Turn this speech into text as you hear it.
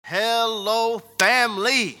Hello,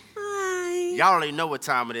 family. Hi. Y'all already know what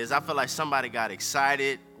time it is. I feel like somebody got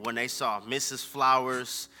excited when they saw Mrs.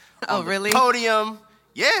 Flowers on really? the podium.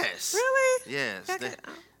 Yes. Really? Yes.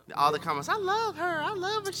 All the comments, I love her. I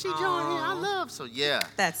love when she joined here. I love. So, yeah.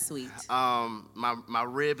 That's sweet. My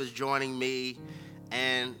rib is joining me.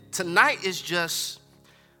 And tonight is just,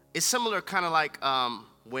 it's similar kind of like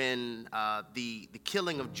when the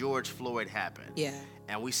killing of George Floyd happened. Yeah.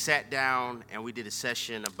 And we sat down and we did a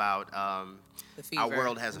session about The fever. Our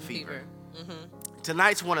World Has a Fever. Mm-hmm.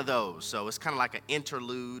 Tonight's one of those. So it's kind of like an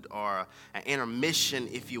interlude or an intermission,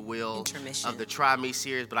 if you will, of the Try Me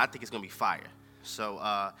series. But I think it's going to be fire. So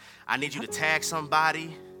I need you to tag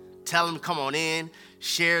somebody, tell them to come on in,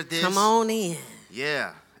 share this. Come on in.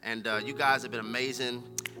 Yeah. And you guys have been amazing.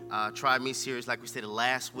 Try Me series, like we stated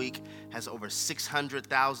last week, has over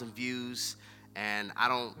 600,000 views. And I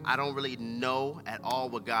don't really know at all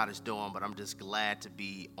what God is doing, but I'm just glad to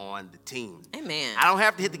be on the team. Amen. I don't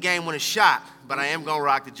have to hit the game when it's shot, but I am gonna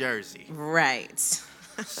rock the jersey. Right.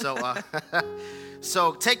 So,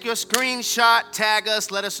 so take your screenshot, tag us,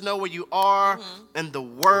 let us know where you are in the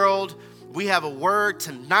world. We have a word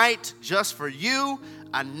tonight just for you,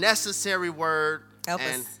 a necessary word. Help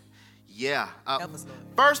us. Yeah. Help us, Lord.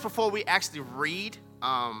 First, before we actually read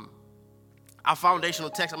our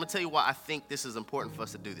foundational text, I'm going to tell you why I think this is important for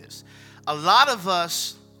us to do this. A lot of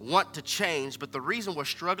us want to change, but the reason we're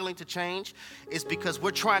struggling to change is because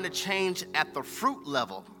we're trying to change at the fruit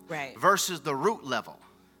level versus the root level.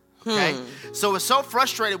 Okay? So we're so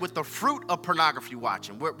frustrated with the fruit of pornography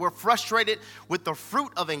watching. We're frustrated with the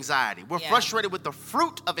fruit of anxiety. We're frustrated with the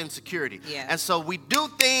fruit of insecurity. Yeah. And so we do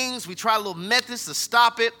things, we try little methods to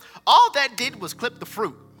stop it. All that did was clip the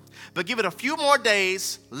fruit. But give it a few more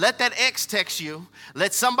days, let that ex text you,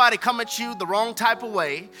 let somebody come at you the wrong type of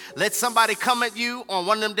way, let somebody come at you on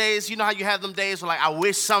one of them days, you know how you have them days where like, I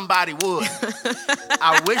wish somebody would.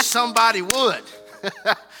 I wish somebody would.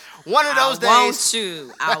 One of those days.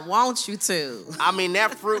 I want you to. I mean,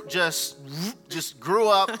 that fruit just grew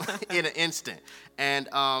up in an instant. And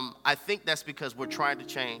I think that's because we're trying to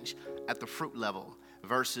change at the fruit level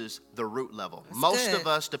versus the root level. Most of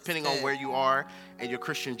us, depending on where you are in your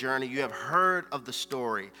Christian journey, you have heard of the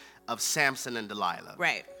story of Samson and Delilah.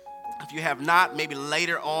 Right. If you have not, maybe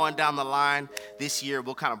later on down the line this year,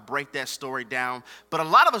 we'll kind of break that story down. But a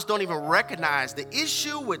lot of us don't even recognize the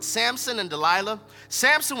issue with Samson and Delilah.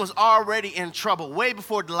 Samson was already in trouble way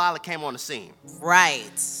before Delilah came on the scene. Right.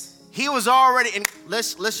 He was already in.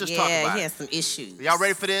 Let's just talk about it. Yeah, he has some issues. Y'all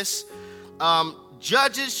ready for this?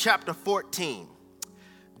 Judges chapter 14.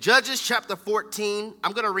 Judges chapter 14,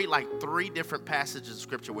 I'm going to read like 3 different passages of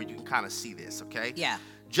scripture where you can kind of see this, okay? Yeah.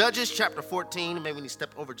 Judges chapter 14, maybe we need to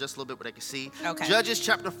step over just a little bit where they can see. Okay. Judges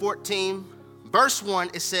chapter 14, verse 1,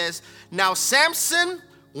 it says, Now Samson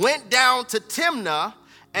went down to Timnah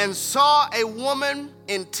and saw a woman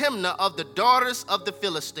in Timnah of the daughters of the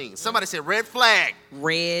Philistines. Somebody said red flag.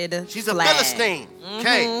 She's a Philistine.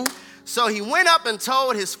 Okay. So he went up and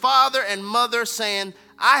told his father and mother, saying,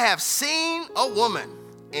 I have seen a woman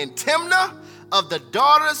in Timnah of the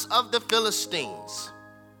daughters of the Philistines.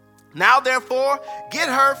 Now, therefore, get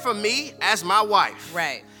her for me as my wife.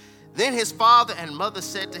 Right. Then his father and mother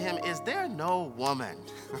said to him, Is there no woman?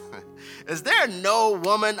 Is there no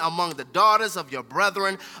woman among the daughters of your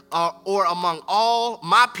brethren or among all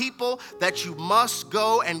my people that you must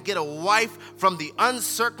go and get a wife from the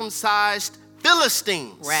uncircumcised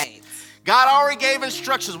Philistines? Right. God already gave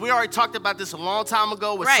instructions. We already talked about this a long time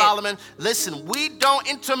ago with Solomon. Listen, we don't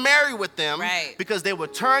intermarry with them because they will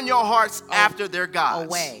turn your hearts after their gods.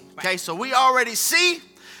 Away. Okay, so we already see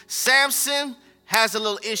Samson has a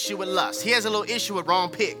little issue with lust. He has a little issue with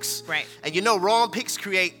wrong picks. Right. And you know wrong picks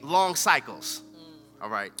create long cycles. All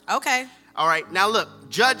right. Okay. All right, now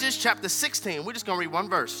look, Judges chapter 16. We're just going to read one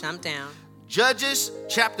verse. Jump down. Judges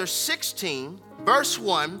chapter 16, verse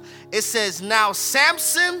 1. It says, Now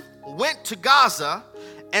Samson went to Gaza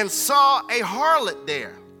and saw a harlot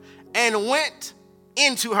there and went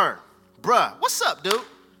into her. Bruh, what's up, dude?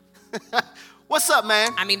 What's up,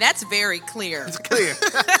 man? I mean, that's very clear. It's clear.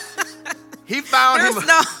 He found him.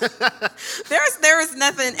 There is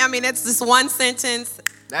nothing. I mean, it's just one sentence.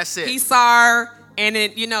 That's it. He saw her and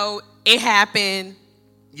it happened.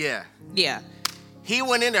 Yeah. Yeah. He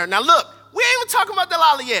went in there. Now look, we ain't even talking about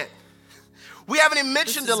Delilah yet. We haven't even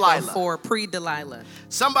mentioned Delilah. Before pre-Delilah.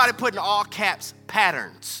 Somebody put in all caps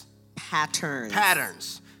patterns.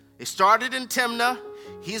 Patterns. It started in Timnah.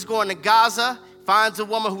 He's going to Gaza, finds a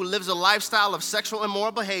woman who lives a lifestyle of sexual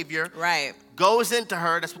immoral behavior. Right. Goes into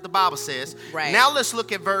her. That's what the Bible says. Right. Now let's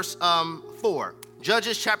look at verse 4.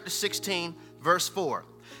 Judges chapter 16, verse 4.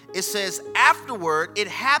 it says, afterward, it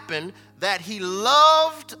happened that he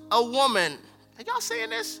loved a woman. Are y'all saying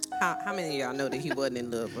this? How many of y'all know that he wasn't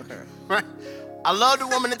in love with her? Right. I loved a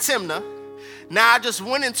woman in Timnah. Now I just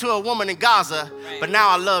went into a woman in Gaza, but now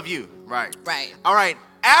I love you. Right. Right. All right.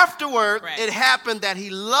 Afterward, it happened that he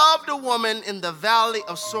loved a woman in the valley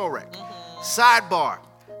of Sorek. Sidebar,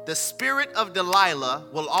 the spirit of Delilah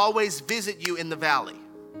will always visit you in the valley.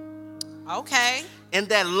 Okay. In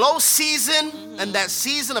that low season and that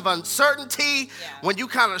season of uncertainty, when you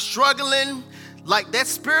kind of struggling, like that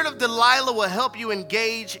spirit of Delilah will help you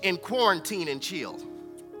engage in quarantine and chill.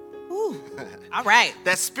 Ooh. All right.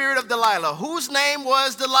 That spirit of Delilah, whose name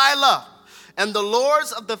was Delilah. And the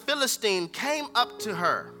lords of the Philistine came up to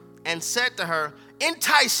her and said to her,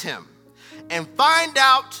 entice him and find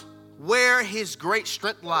out where his great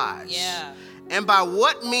strength lies. Yeah. And by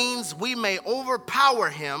what means we may overpower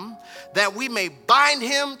him, that we may bind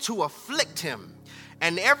him to afflict him.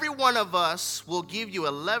 And every one of us will give you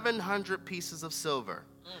 1,100 pieces of silver.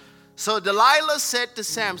 So Delilah said to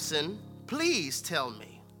Samson, please tell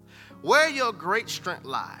me where your great strength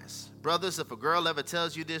lies. Brothers, if a girl ever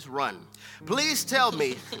tells you this, run. Please tell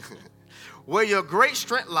me where your great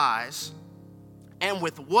strength lies and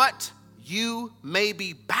with what you may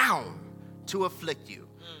be bound to afflict you.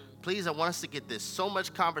 Please, I want us to get this. So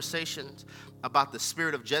much conversations about the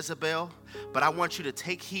spirit of Jezebel, but I want you to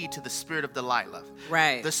take heed to the spirit of Delilah.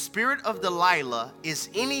 Right. The spirit of Delilah is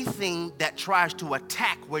anything that tries to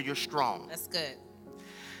attack where you're strong. That's good.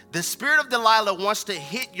 The spirit of Delilah wants to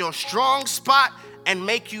hit your strong spot and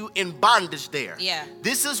make you in bondage there. Yeah.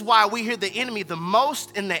 This is why we hear the enemy the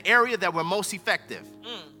most in the area that we're most effective.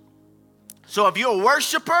 So if you're a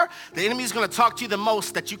worshiper, the enemy's going to talk to you the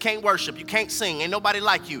most that you can't worship, you can't sing, ain't nobody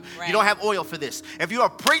like you. Right. You don't have oil for this. If you're a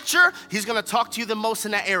preacher, he's going to talk to you the most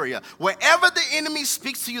in that area. Wherever the enemy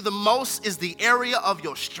speaks to you the most is the area of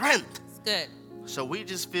your strength. It's good. So we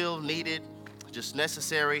just feel needed, just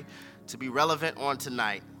necessary to be relevant on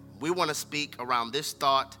tonight. We want to speak around this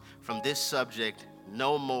thought from this subject,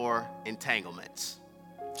 no more entanglements.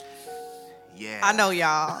 Yeah. I know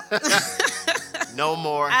y'all. No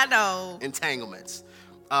more I know. entanglements.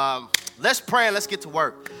 Let's pray and let's get to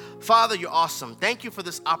work. Father, you're awesome. Thank you for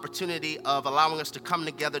this opportunity of allowing us to come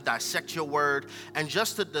together, dissect your word, and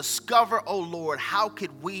just to discover, oh Lord, how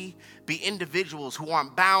could we be individuals who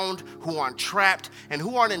aren't bound, who aren't trapped, and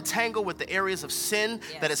who aren't entangled with the areas of sin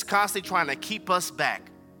that is constantly trying to keep us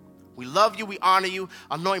back. We love you, we honor you,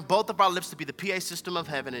 anoint both of our lips to be the PA system of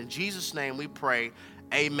heaven. In Jesus' name we pray,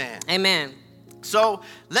 amen. Amen. So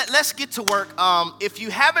let's get to work. If you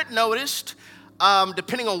haven't noticed,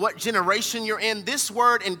 depending on what generation you're in, this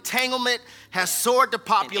word entanglement has soared to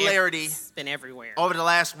popularity. It's been everywhere. Over the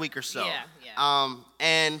last week or so. Yeah.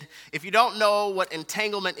 And if you don't know what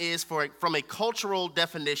entanglement is from a cultural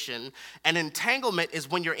definition, an entanglement is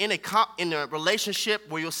when you're in a relationship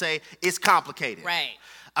where you'll say it's complicated. Right.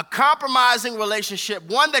 A compromising relationship,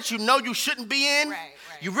 one that you know you shouldn't be in. Right.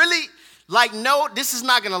 You really no, this is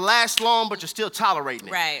not going to last long, but you're still tolerating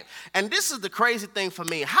it. Right. And this is the crazy thing for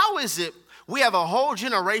me. How is it we have a whole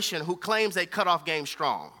generation who claims they cut off game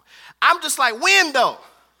strong? I'm just like, when though?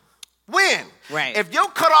 When? Right. If your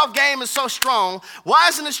cutoff game is so strong, why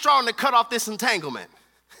isn't it strong to cut off this entanglement?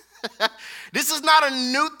 This is not a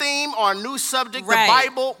new theme or a new subject. Right. The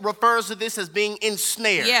Bible refers to this as being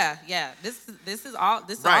ensnared. Yeah. This is all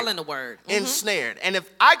all in the word. Ensnared. And if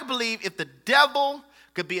I could believe if the devil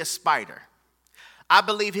could be a spider, I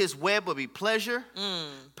believe his web would be pleasure,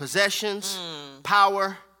 possessions,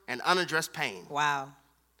 power, and unaddressed pain. Wow.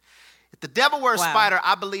 If the devil were a spider,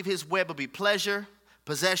 I believe his web would be pleasure,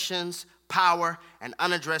 possessions, power, and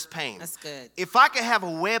unaddressed pain. That's good. If I could have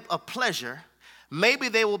a web of pleasure, maybe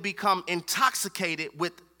they will become intoxicated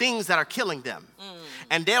with things that are killing them.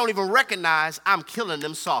 And they don't even recognize I'm killing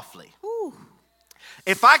them softly. Ooh.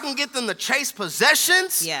 If I can get them to chase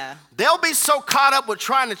possessions, they'll be so caught up with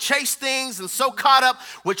trying to chase things and so caught up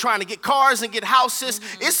with trying to get cars and get houses.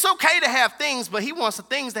 It's okay to have things, but he wants the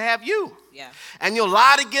things to have you. Yeah. And you'll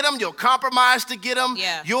lie to get them. You'll compromise to get them.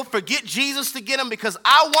 Yeah. You'll forget Jesus to get them because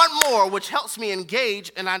I want more, which helps me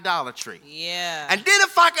engage in idolatry. Yeah. And then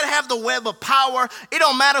if I could have the web of power, it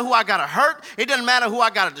don't matter who I got to hurt. It doesn't matter who I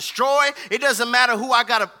got to destroy. It doesn't matter who I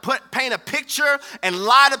got to paint a picture and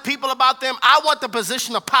lie to people about them. I want the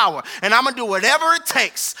position of power. And I'm going to do whatever it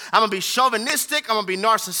takes. I'm going to be chauvinistic. I'm going to be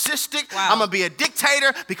narcissistic. Wow. I'm going to be a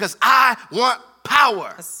dictator because I want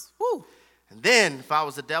power. Woo. And then, if I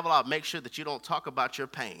was the devil, I'd make sure that you don't talk about your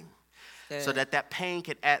pain. Good. So that pain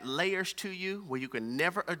can add layers to you where you can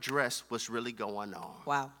never address what's really going on.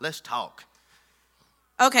 Wow. Let's talk.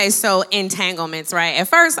 Okay, so entanglements, right? At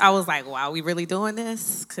first, I was like, wow, we really doing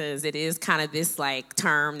this? Because it is kind of this, like,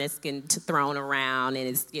 term that's getting thrown around, and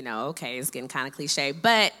it's, okay, it's getting kind of cliche.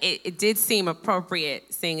 But it did seem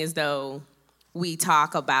appropriate, seeing as though we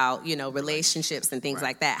talk about, relationships and things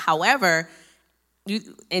like that. However,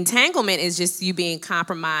 entanglement is just you being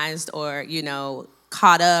compromised or,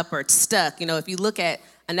 caught up or stuck. If you look at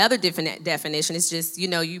another different definition, it's just,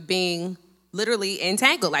 you being literally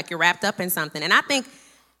entangled, like you're wrapped up in something. And I think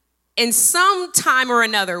in some time or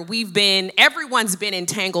another, everyone's been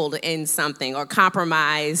entangled in something or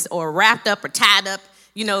compromised or wrapped up or tied up.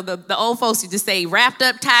 The old folks used to say, wrapped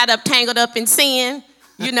up, tied up, tangled up in sin.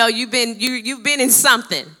 You've been in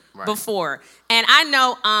something before. And I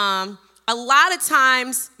know a lot of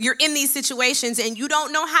times you're in these situations and you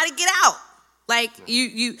don't know how to get out. Like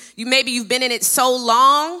you maybe you've been in it so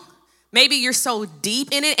long, maybe you're so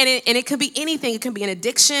deep in it, and it could be anything. It could be an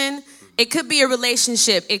addiction. It could be a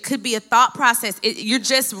relationship. It could be a thought process. You're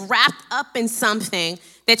just wrapped up in something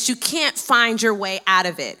that you can't find your way out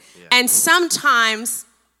of it. Yeah. And sometimes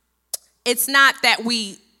it's not that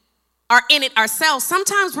we are in it ourselves.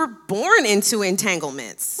 Sometimes we're born into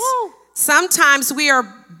entanglements. Woo. Sometimes we are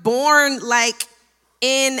born like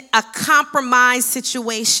in a compromised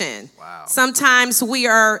situation. Wow. Sometimes we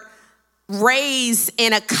are raised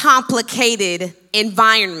in a complicated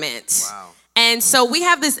environment. Wow. And so we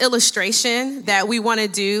have this illustration that we want to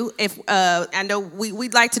do. If I know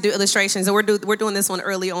we'd like to do illustrations, and we're doing this one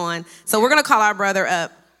early on. So we're going to call our brother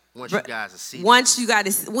up. We want you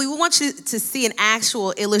to see an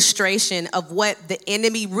actual illustration of what the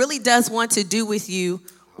enemy really does want to do with you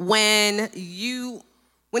when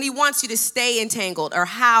he wants you to stay entangled, or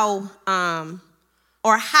how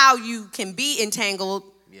you can be entangled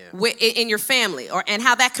in your family, and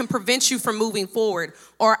how that can prevent you from moving forward,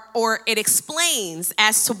 or it explains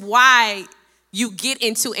as to why you get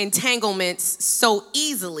into entanglements so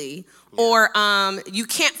easily, or you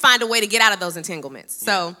can't find a way to get out of those entanglements.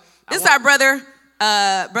 So this is our brother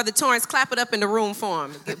Torrance. Clap it up in the room for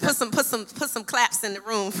him. Put some claps in the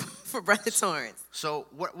room for Brother Torrance. So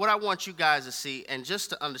what I want you guys to see, and just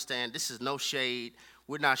to understand, this is no shade.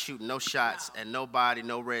 We're not shooting no shots at nobody,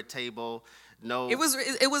 no red table. No, it was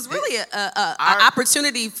really an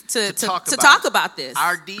opportunity to talk about this.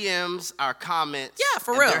 Our DMs, our comments. Yeah,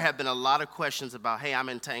 for real. There have been a lot of questions about, hey, I'm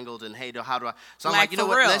entangled, and hey, how do I? So I'm like, you know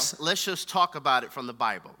what? Let's just talk about it from the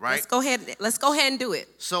Bible, right? Let's go ahead and do it.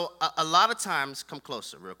 So a lot of times, come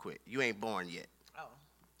closer, real quick. You ain't born yet. Oh.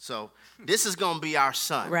 So this is gonna be our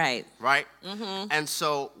son, right? Right. Mm-hmm. And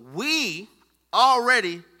so we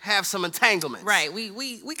already have some entanglements. Right.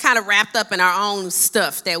 We kind of wrapped up in our own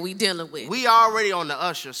stuff that we dealing with. We already on the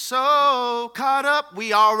usher. So caught up,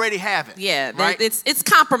 we already have it. Yeah, right? It's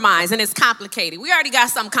compromised and it's complicated. We already got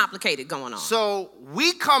something complicated going on. So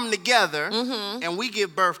we come together and we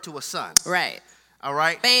give birth to a son. Right. All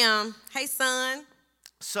right? Bam. Hey, son.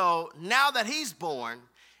 So now that he's born,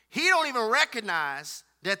 he don't even recognize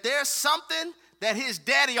that there's something that his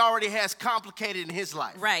daddy already has complicated in his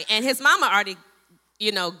life. Right, and his mama already,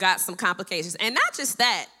 got some complications. And not just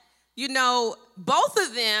that, both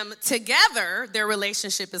of them together, their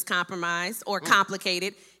relationship is compromised or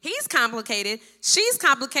complicated. He's complicated, she's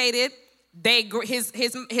complicated.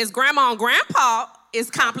 His grandma and grandpa is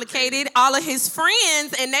complicated. All of his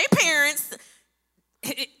friends and their parents,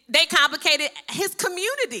 they complicated. His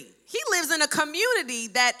community. He lives in a community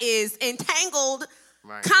that is entangled,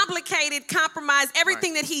 right, complicated, compromised,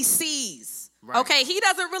 everything that he sees. Right. Okay, he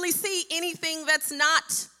doesn't really see anything that's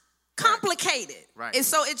not complicated. Right. And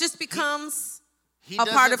so it just becomes a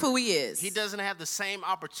part of who he is. He doesn't have the same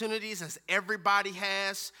opportunities as everybody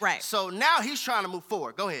has. Right. So now he's trying to move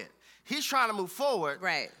forward. Go ahead. He's trying to move forward.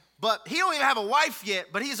 Right. But he don't even have a wife yet,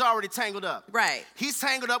 but he's already tangled up. Right. He's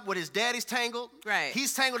tangled up with his daddy's tangled. Right.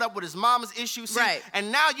 He's tangled up with his mama's issues. Right.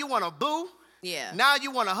 And now you want a boo. Yeah. Now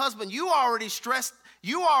you want a husband. You already stressed.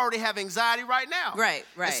 You already have anxiety right now. Right,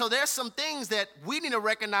 right. And so there's some things that we need to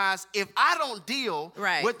recognize. If I don't deal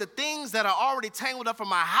with the things that are already tangled up in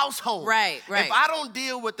my household. Right, right. If I don't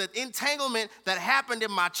deal with the entanglement that happened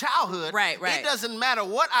in my childhood. Right, right. It doesn't matter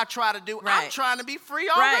what I try to do. Right. I'm trying to be free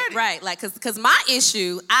already. Right, like, because my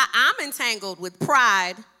issue, I'm entangled with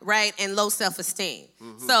pride, right, and low self-esteem.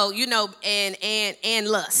 Mm-hmm. So, and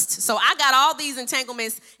lust. So I got all these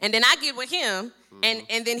entanglements, and then I get with him.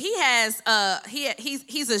 And then he has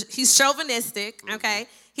he's chauvinistic, okay?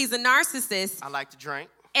 He's a narcissist. I like to drink.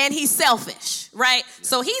 And he's selfish, right? Yeah.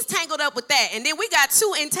 So he's tangled up with that. And then we got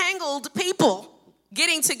two entangled people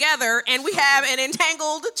getting together, and we have an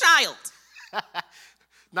entangled child.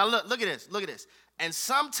 Now look at this. And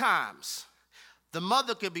sometimes the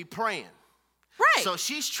mother could be praying. Right. So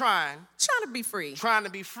she's trying to be free. Trying to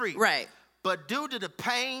be free. Right. But due to the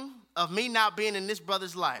pain of me not being in this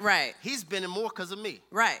brother's life, right, he's been in more because of me.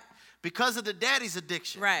 Right. Because of the daddy's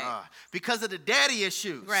addiction. Right. Because of the daddy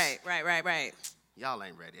issues. Right. Y'all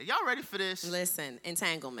ain't ready. Are y'all ready for this? Listen,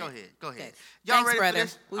 entanglement. Go ahead. Okay. Y'all Thanks, ready brother. for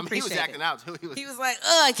this? We He was appreciate acting it. out too. He was like,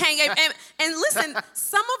 I can't get. And listen,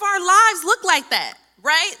 some of our lives look like that,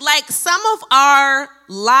 right? Like some of our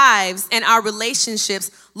lives and our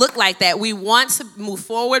relationships look like that. We want to move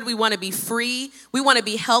forward. We want to be free. We want to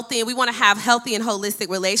be healthy, and we want to have healthy and holistic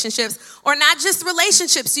relationships, or not just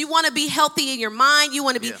relationships. You want to be healthy in your mind. You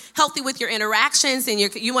want to be healthy with your interactions, and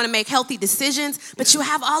you want to make healthy decisions. But you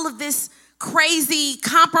have all of this crazy,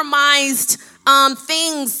 compromised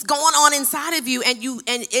things going on inside of you, and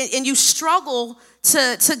you struggle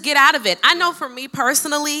to get out of it. I know for me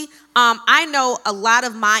personally, I know a lot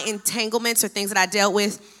of my entanglements or things that I dealt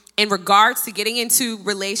with in regards to getting into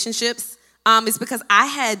relationships is because I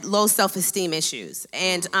had low self-esteem issues.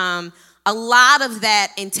 And a lot of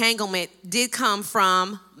that entanglement did come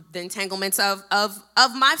from the entanglements of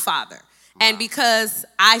my father. And because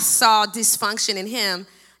I saw dysfunction in him,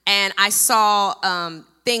 and I saw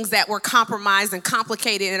things that were compromised and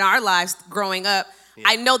complicated in our lives growing up,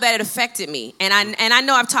 I know that it affected me. And I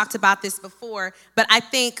know I've talked about this before, but I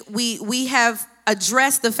think we have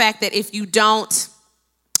addressed the fact that if you don't,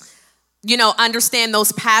 understand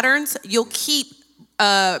those patterns, you'll keep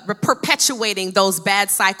perpetuating those bad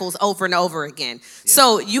cycles over and over again.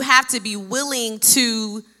 So you have to be willing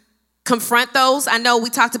to confront those. I know we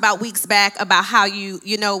talked about weeks back about how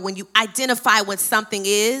when you identify what something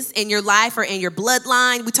is in your life or in your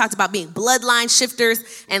bloodline, we talked about being bloodline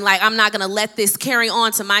shifters and like, I'm not going to let this carry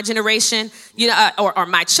on to my generation, or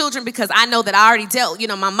my children, because I know that I already dealt,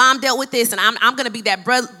 my mom dealt with this, and I'm going to be that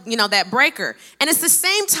that breaker. And it's the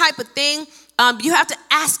same type of thing. You have to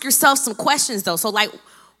ask yourself some questions though. So like,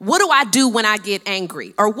 what do I do when I get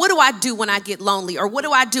angry? Or what do I do when I get lonely? Or what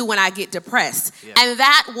do I do when I get depressed? Yeah. And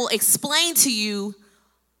that will explain to you,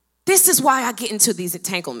 this is why I get into these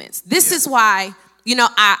entanglements. This is why,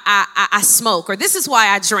 I smoke, or this is why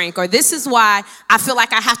I drink, or this is why I feel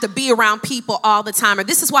like I have to be around people all the time, or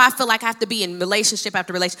this is why I feel like I have to be in relationship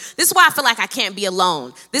after relationship. This is why I feel like I can't be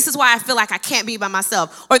alone. This is why I feel like I can't be by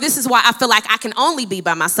myself, or this is why I feel like I can only be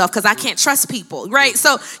by myself because I can't trust people, right?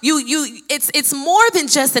 So it's more than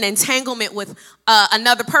just an entanglement with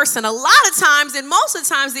another person. A lot of times, and most of the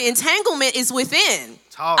times, the entanglement is within.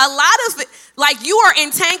 A lot of it, like you are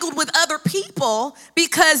entangled with other people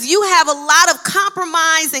because you have a lot of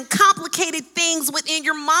compromise and complicated things within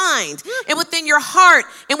your mind and within your heart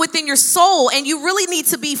and within your soul, and you really need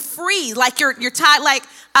to be free. Like you're tied. Like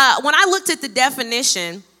when I looked at the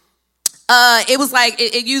definition, it was like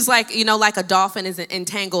it used like a dolphin is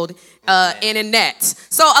entangled in a net.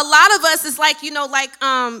 So a lot of us is like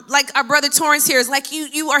like our brother Torrance here is like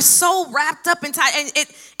you are so wrapped up and tied,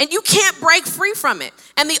 and you can't break free from it.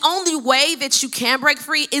 And the only way that you can break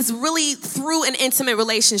free is really through an intimate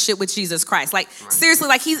relationship with Jesus Christ. Like seriously,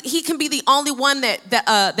 like he can be the only one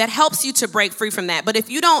that helps you to break free from that. But if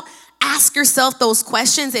you don't ask yourself those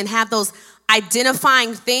questions and have those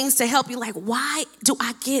identifying things to help you, like, why do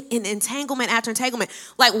I get in entanglement after entanglement?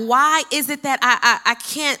 Like, why is it that I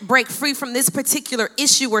can't break free from this particular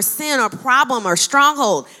issue or sin or problem or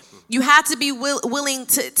stronghold? You have to be willing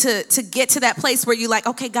to get to that place where you're like,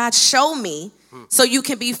 okay, God, show me, so you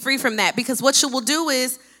can be free from that. Because what you will do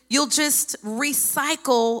is you'll just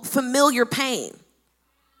recycle familiar pain.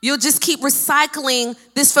 You'll just keep recycling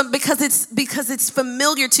this because it's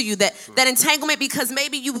familiar to you, that entanglement, because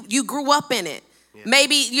maybe you grew up in it. Yeah.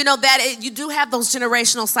 Maybe you do have those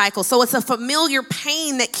generational cycles. So it's a familiar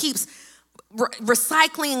pain that keeps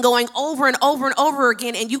recycling and going over and over and over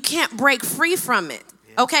again, and you can't break free from it.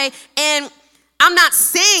 Yeah. Okay? And I'm not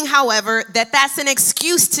saying, however, that that's an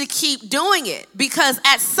excuse to keep doing it, because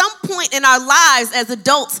at some point in our lives as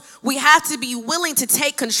adults, we have to be willing to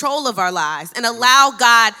take control of our lives and allow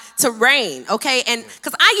God to reign, okay? And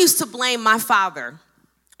because I used to blame my father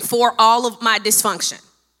for all of my dysfunction.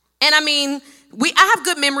 And I mean, I have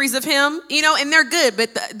good memories of him, and they're good,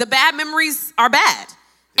 but the bad memories are bad.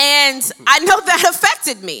 And I know that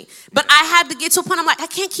affected me, but I had to get to a point, I'm like, I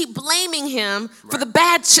can't keep blaming him for the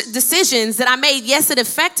bad decisions that I made. Yes, it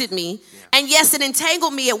affected me. And yes, it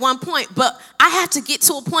entangled me at one point, but I have to get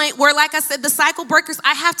to a point where, like I said, the cycle breakers,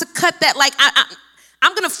 I have to cut that. Like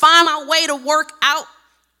I'm going to find my way to work out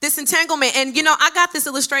this entanglement. And, I got this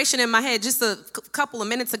illustration in my head just a couple of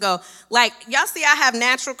minutes ago. Like, y'all see I have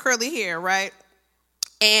natural curly hair, right?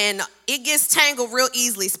 and it gets tangled real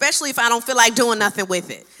easily, especially if I don't feel like doing nothing with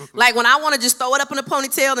it. Like when I want to just throw it up in a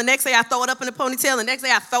ponytail, the next day I throw it up in a ponytail, the next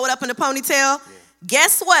day I throw it up in a ponytail. Yeah.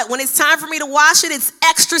 Guess what? When it's time for me to wash it, it's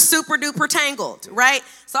extra super duper tangled, right?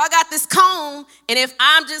 So I got this comb, and if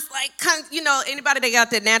I'm just like, you know, anybody that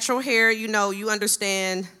got that natural hair, you know, you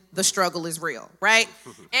understand the struggle is real, right?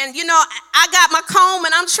 And, you know, I got my comb,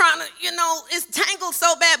 and I'm trying to, you know, it's tangled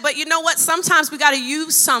so bad. But you know what? Sometimes we got to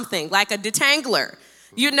use something like a detangler,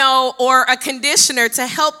 you know, or a conditioner to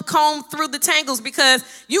help comb through the tangles, because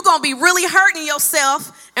you're going to be really hurting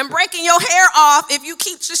yourself and breaking your hair off if you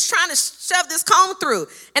keep just trying to shove this comb through.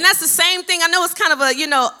 And that's the same thing. I know it's kind of a, you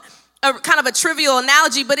know, a kind of a trivial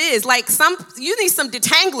analogy, but it is like you need some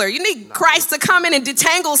detangler. You need Christ to come in and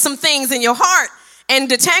detangle some things in your heart and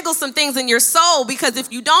detangle some things in your soul, because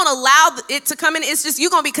if you don't allow it to come in, it's just, you're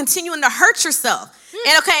going to be continuing to hurt yourself.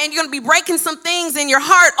 And you're going to be breaking some things in your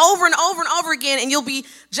heart over and over and over again, and you'll be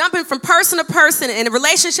jumping from person to person and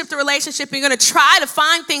relationship to relationship, and you're going to try to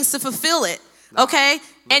find things to fulfill it, okay?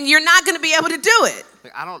 And you're not going to be able to do it.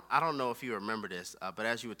 I don't know if you remember this, but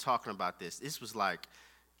as you were talking about this was like,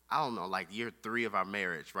 I don't know, like year 3 of our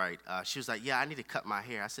marriage, right? She was like, yeah, I need to cut my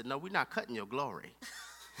hair. I said, no, we're not cutting your glory.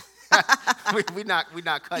 we're not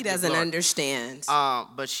cutting. He doesn't understand.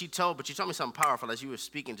 But you told me something powerful as you were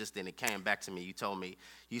speaking just then. It came back to me. You told me,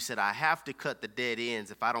 you said, I have to cut the dead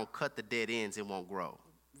ends. If I don't cut the dead ends, it won't grow.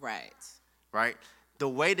 Right. Right? The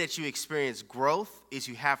way that you experience growth is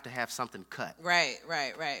you have to have something cut. Right.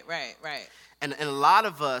 And a lot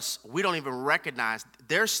of us, we don't even recognize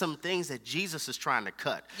there's some things that Jesus is trying to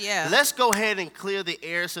cut. Yeah. Let's go ahead and clear the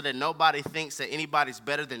air so that nobody thinks that anybody's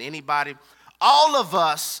better than anybody. All of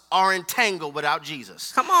us are entangled without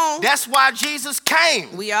Jesus. Come on. That's why Jesus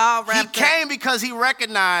came. We all wrapped He came because he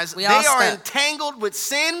recognized they are entangled with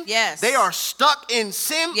sin. Yes. They are stuck in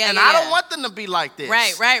sin. Yeah, and yeah. I don't want them to be like this.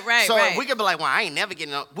 Right. So we can be like, well, I ain't never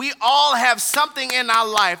getting up. We all have something in our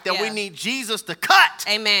life that we need Jesus to cut.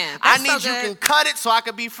 Amen. I need you can cut it so I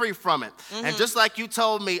can be free from it. Mm-hmm. And just like you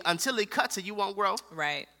told me, until he cuts it, you won't grow.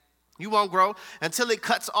 Right. You won't grow until it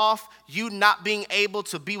cuts off you not being able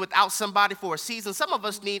to be without somebody for a season. Some of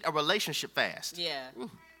us need a relationship fast. Yeah.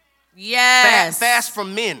 Yes. Fast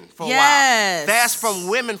from men for a while. Yes. Fast from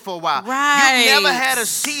women for a while. Right. You've never had a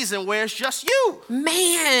season where it's just you.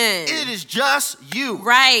 Man. It is just you.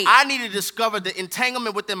 Right. I need to discover the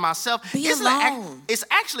entanglement within myself. Be alone. It's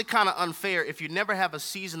actually kind of unfair if you never have a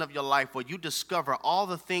season of your life where you discover all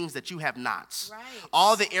the things that you have not. Right.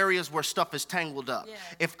 All the areas where stuff is tangled up. Yeah.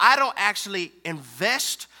 If I don't actually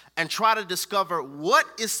invest and try to discover what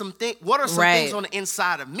are some things on the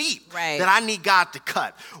inside of me that I need God to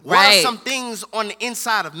cut. What are some things on the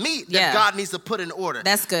inside of me that God needs to put in order?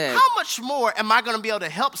 That's good. How much more am I going to be able to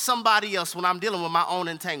help somebody else when I'm dealing with my own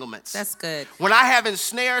entanglements? That's good. When I have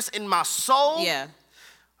ensnares in my soul. Yeah.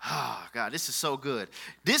 Oh, God, this is so good.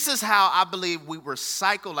 This is how I believe we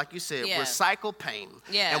recycle, like you said, recycle pain.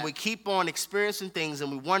 Yeah. And we keep on experiencing things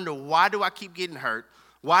and we wonder, why do I keep getting hurt?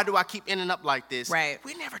 Why do I keep ending up like this? Right.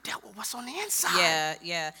 We never dealt with what's on the inside.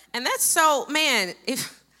 Yeah. And that's so, man,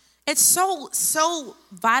 it's so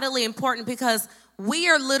vitally important, because we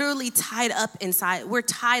are literally tied up inside. We're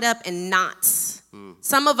tied up in knots.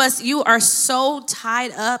 Some of us, you are so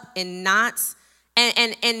tied up in knots,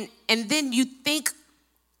 and then you think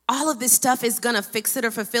all of this stuff is gonna fix it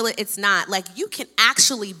or fulfill it. It's not. Like, you can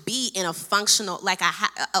actually be in a functional, like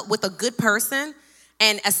with a good person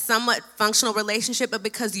and a somewhat functional relationship, but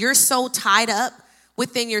because you're so tied up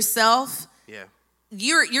within yourself,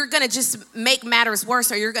 you're gonna just make matters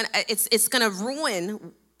worse, or it's gonna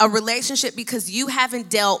ruin a relationship because you haven't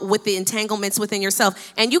dealt with the entanglements within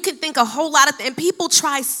yourself. And you can think a whole lot and people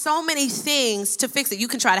try so many things to fix it. You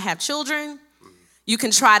can try to have children. You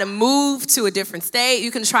can try to move to a different state.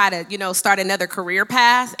 You can try to, start another career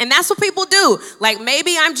path. And that's what people do. Like,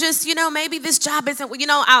 maybe I'm just, maybe this job isn't,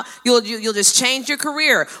 you'll just change your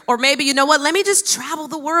career. Or maybe, let me just travel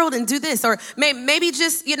the world and do this. Or maybe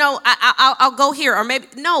just, I'll go here. Or maybe,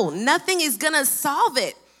 no, nothing is going to solve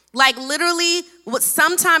it. Like, literally,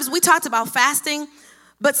 sometimes we talked about fasting,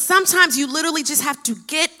 but sometimes you literally just have to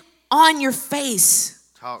get on your face.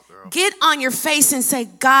 Talk, girl. Get on your face and say,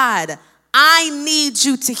 God, I need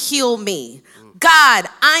you to heal me. God,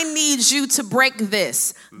 I need you to break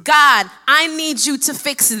this. God, I need you to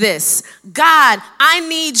fix this. God, I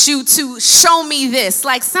need you to show me this.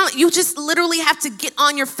 Like, you just literally have to get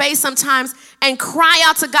on your face sometimes and cry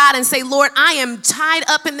out to God and say, Lord, I am tied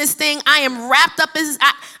up in this thing. I am wrapped up in this.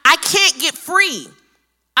 I can't get free.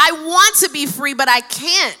 I want to be free, but I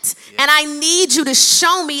can't. Yeah. And I need you to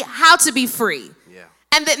show me how to be free.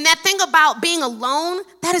 And that thing about being alone,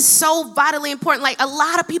 that is so vitally important. Like, a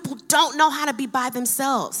lot of people don't know how to be by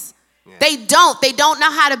themselves. Yeah. They don't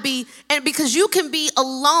know how to be, and because you can be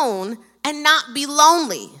alone and not be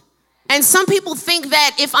lonely. And some people think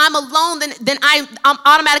that if I'm alone, then I'm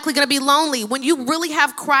automatically going to be lonely. When you really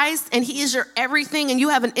have Christ and he is your everything and you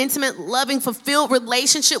have an intimate, loving, fulfilled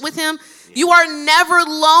relationship with him, you are never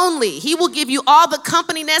lonely. He will give you all the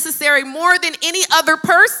company necessary, more than any other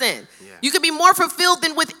person. Yeah. You can be more fulfilled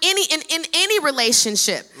than with in any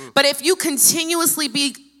relationship. But if you continuously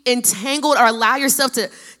be entangled or allow yourself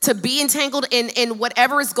to be entangled in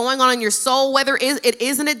whatever is going on in your soul, whether it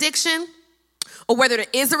is an addiction, or whether it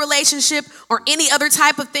is a relationship or any other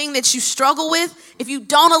type of thing that you struggle with, if you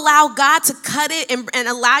don't allow God to cut it and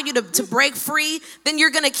allow you to break free, then you're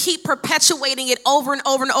going to keep perpetuating it over and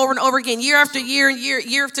over and over and over again, year after year and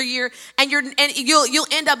year after year. And you'll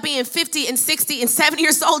end up being 50 and 60 and 70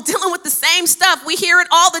 years old dealing with the same stuff. We hear it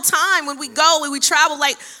all the time when we go, when we travel.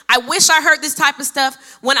 Like, I wish I heard this type of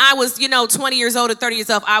stuff when I was, 20 years old or 30 years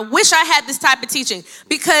old. I wish I had this type of teaching,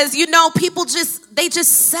 because, people they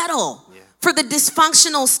just settle for the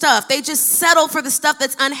dysfunctional stuff. They just settle for the stuff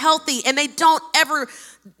that's unhealthy, and they don't ever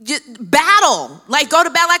battle. Like, go to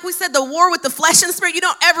battle, like we said, the war with the flesh and the spirit. You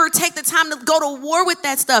don't ever take the time to go to war with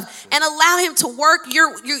that stuff and allow him to work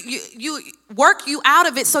work you out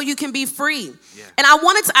of it so you can be free. Yeah. And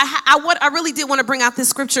I really did want to bring out this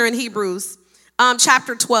scripture in Hebrews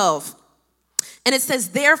chapter 12. And it says,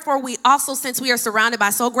 therefore, we also, since we are surrounded by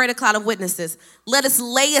so great a cloud of witnesses, let us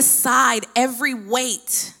lay aside every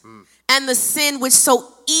weight and the sin which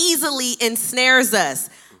so easily ensnares us.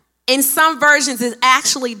 In some versions, it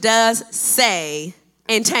actually does say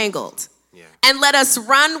entangled. Yeah. And let us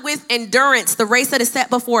run with endurance the race that is set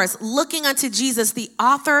before us, looking unto Jesus, the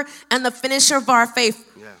author and the finisher of our faith,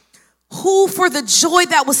 who for the joy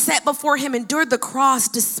that was set before him endured the cross,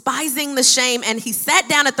 despising the shame, and he sat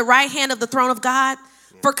down at the right hand of the throne of God.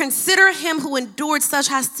 For consider him who endured such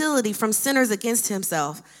hostility from sinners against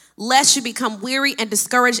himself, lest you become weary and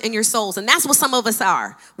discouraged in your souls. And that's what some of us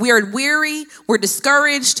are. We are weary, we're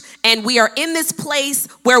discouraged, and we are in this place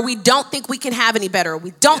where we don't think we can have any better.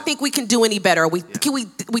 We don't think we can do any better. We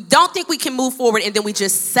don't think we can move forward, and then we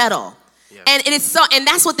just settle. And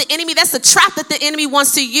that's what the enemy, that's the trap that the enemy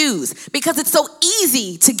wants to use, because it's so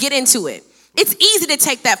easy to get into it. It's easy to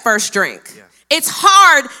take that first drink. Yeah. It's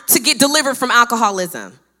hard to get delivered from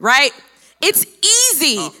alcoholism, right? It's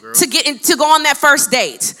easy to go on that first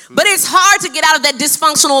date, but it's hard to get out of that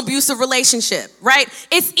dysfunctional, abusive relationship, right?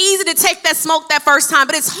 It's easy to take that smoke that first time,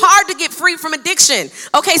 but it's hard to get free from addiction.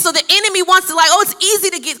 Okay, so the enemy wants to it's easy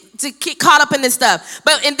to get caught up in this stuff,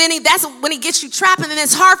 and then that's when he gets you trapped, and then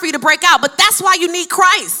it's hard for you to break out. But that's why you need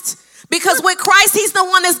Christ, because with Christ, he's the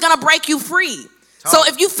one that's gonna break you free. So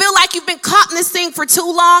if you feel like you've been caught in this thing for too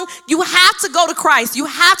long, you have to go to Christ. You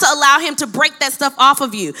have to allow him to break that stuff off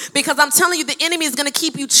of you, because I'm telling you, the enemy is going to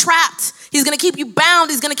keep you trapped. He's going to keep you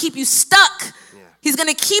bound. He's going to keep you stuck. Yeah. He's going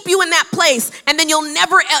to keep you in that place, and then you'll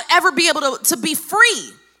never, ever be able to be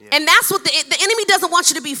free. Yeah. And that's what the enemy doesn't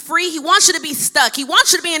want you to be free. He wants you to be stuck. He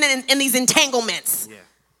wants you to be in these entanglements.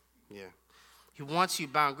 Yeah. He wants you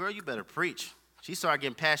bound. Girl, you better preach. She started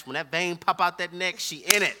getting passionate. When that vein pop out that neck, she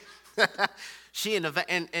in it. She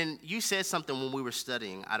and you said something when we were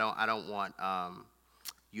studying. I don't want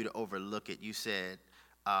you to overlook it. You said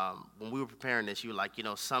when we were preparing this, you were like,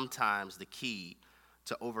 sometimes the key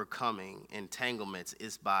to overcoming entanglements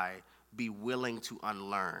is by be willing to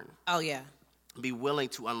unlearn. Oh yeah. Be willing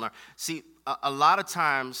to unlearn. See, a lot of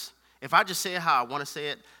times, if I just say it how I want to say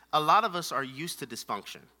it, a lot of us are used to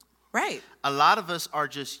dysfunction. Right. A lot of us are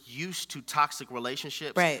just used to toxic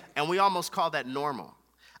relationships. Right. And we almost call that normal.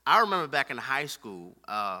 I remember back in high school,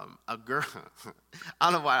 a girl, I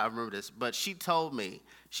don't know why I remember this, but she told me,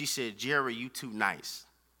 she said, Jerry, you too nice,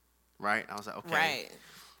 right? I was like, okay. Right.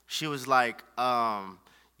 She was like,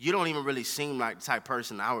 you don't even really seem like the type of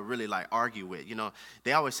person I would really argue with.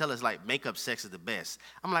 They always tell us makeup sex is the best.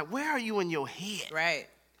 I'm like, where are you in your head? Right.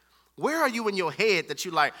 Where are you in your head that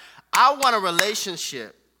you I want a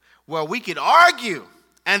relationship where we could argue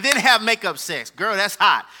and then have makeup sex? Girl, that's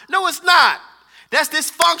hot. No, it's not. That's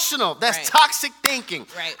dysfunctional. That's toxic thinking.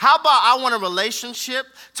 Right. How about I want a relationship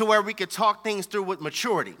to where we could talk things through with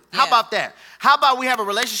maturity? How about that? How about we have a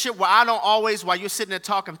relationship where I don't always, while you're sitting there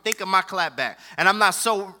talking, think of my clap back, and I'm not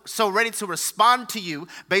so ready to respond to you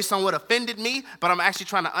based on what offended me, but I'm actually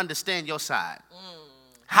trying to understand your side.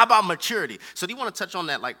 How about maturity? So do you want to touch on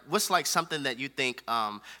that? What's something that you think,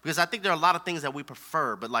 because I think there are a lot of things that we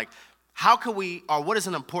prefer, but How can we, or what is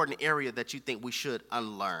an important area that you think we should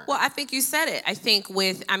unlearn? Well, I think you said it. I think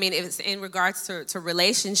if it's in regards to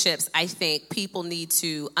relationships, I think people need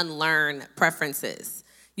to unlearn preferences.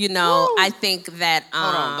 You know, Woo. I think that.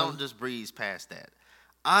 Hold on, don't just breeze past that.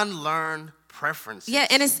 Unlearn preferences. Yeah,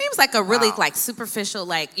 and it seems like a really Wow. superficial,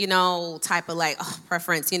 type of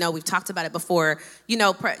preference. You know, we've talked about it before. You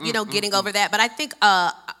know, getting over that. But I think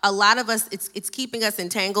a lot of us, it's keeping us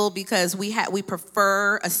entangled because we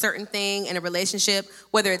prefer a certain thing in a relationship,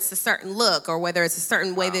 whether it's a certain look or whether it's a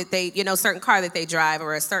certain way that they, certain car that they drive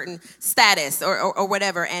or a certain status or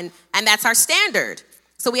whatever, and that's our standard.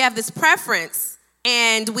 So we have this preference.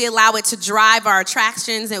 And we allow it to drive our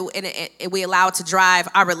attractions and we allow it to drive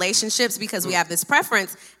our relationships because we have this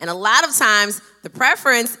preference. And a lot of times, the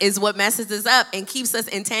preference is what messes us up and keeps us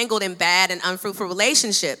entangled in bad and unfruitful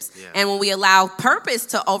relationships. Yeah. And when we allow purpose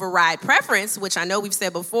to override preference, which I know we've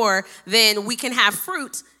said before, then we can have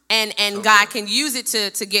fruit and so God can use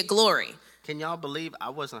it to get glory. Can y'all believe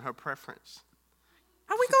I wasn't her preference?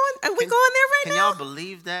 Are we going there right now? Can y'all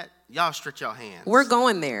believe that? Y'all stretch your hands. We're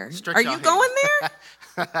going there. Are you going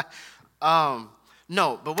there?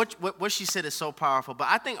 No, but what she said is so powerful. But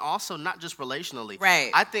I think also not just relationally.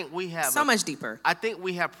 Right. I think we have so much deeper. I think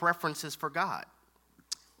we have preferences for God.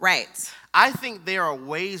 Right. I think there are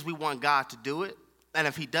ways we want God to do it, and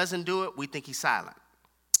if he doesn't do it, we think he's silent.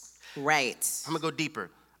 Right. I'm going to go deeper.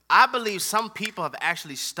 I believe some people have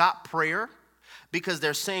actually stopped prayer because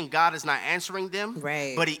they're saying God is not answering them.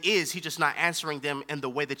 Right. But he is. He's just not answering them in the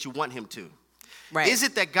way that you want him to. Right. Is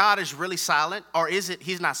it that God is really silent, or is it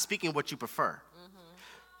he's not speaking what you prefer?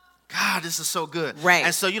 God, this is so good. Right.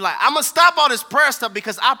 And so you're like, I'm going to stop all this prayer stuff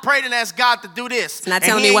because I prayed and asked God to do this. It's not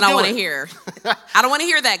telling me what I want to hear. I don't want to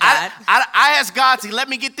hear that, God. I asked God to let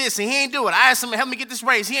me get this, and he ain't do it. I asked him to help me get this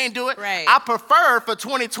raise. He ain't do it. Right. I prefer for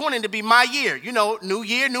 2020 to be my year. You know, new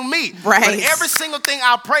year, new me. Right. But every single thing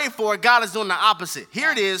I pray for, God is doing the opposite.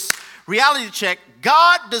 Here it is, reality check.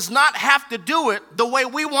 God does not have to do it the way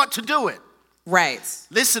we want to do it. Right.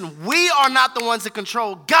 Listen, we are not the ones that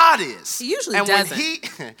control. God is. He usually doesn't.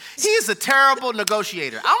 And he is a terrible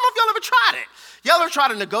negotiator. I don't know if y'all ever tried it. Y'all ever tried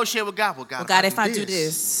to negotiate with God? Well, God, if I do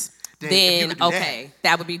this, then okay,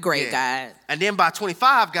 that would be great, yeah. God. And then by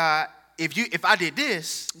 25, God, if I did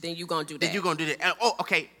this, then you're going to do that. Then you're going to do that. And,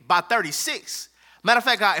 okay, by 36. Matter of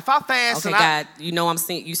fact, God, if I fast okay, God,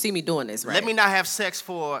 you see me doing this, right? Let me not have sex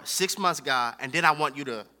for 6 months, God, and then I want you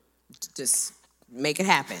to just make it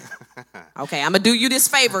happen. Okay, I'm going to do you this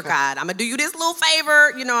favor, God. I'm going to do you this little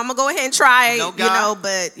favor. I'm going to go ahead and try, God,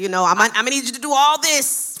 but, I'm going to need you to do all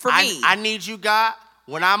this for me. I need you, God.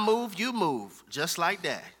 When I move, you move, just like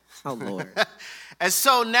that. Oh, Lord. And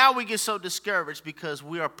so now we get so discouraged because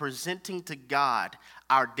we are presenting to God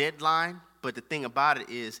our deadline, but the thing about it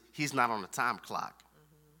is he's not on the time clock.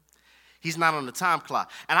 He's not on the time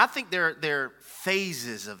clock. And I think there are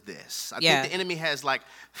phases of this. I think the enemy has like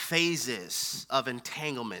phases of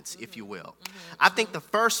entanglements, if you will. I think the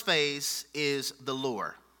first phase is the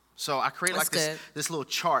lure. So I create this little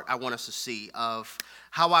chart I want us to see of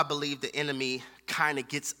how I believe the enemy kind of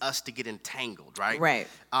gets us to get entangled, right? Right.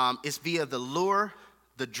 It's via the lure,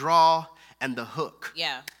 the draw, and the hook.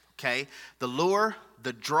 Yeah. Okay? The lure,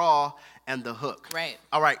 the draw, and the hook. Right.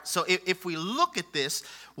 All right. So if we look at this,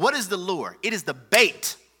 what is the lure? It is the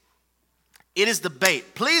bait. It is the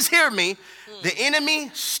bait. Please hear me. The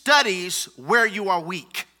enemy studies where you are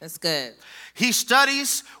weak. That's good. He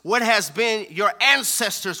studies what has been your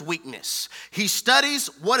ancestors' weakness. He studies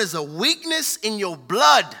what is a weakness in your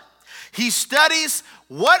blood. He studies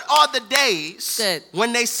what are the days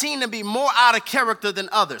when they seem to be more out of character than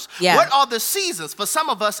others. Yeah. What are the seasons? For some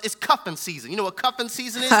of us, it's cuffing season. You know what cuffing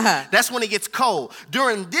season is? That's when it gets cold.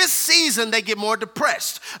 During this season, they get more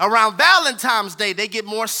depressed. Around Valentine's Day, they get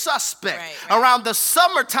more suspect. Right. Around the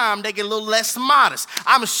summertime, they get a little less modest.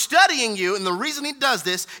 I'm studying you, and the reason he does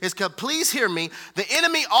this is because, please hear me, the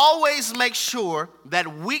enemy always makes sure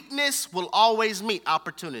that weakness will always meet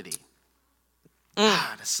opportunity.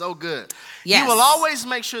 That's so good. Yes. He will always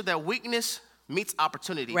make sure that weakness meets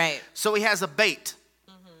opportunity. Right. So he has a bait.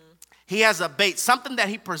 He has a bait, something that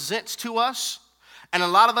he presents to us, and a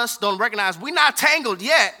lot of us don't recognize. We're not tangled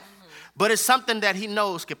yet, but it's something that he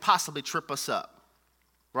knows could possibly trip us up,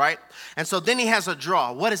 right? And so then he has a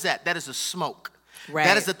draw. What is that? That is a smoke. Right.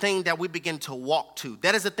 That is the thing that we begin to walk to.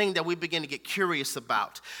 That is the thing that we begin to get curious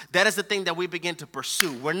about. That is the thing that we begin to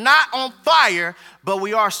pursue. We're not on fire, but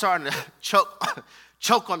we are starting to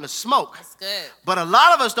choke on the smoke. That's good. But a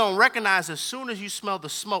lot of us don't recognize as soon as you smell the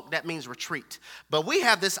smoke, that means retreat. But we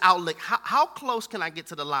have this outlook. How close can I get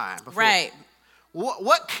to the line? Right.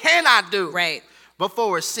 What can I do right.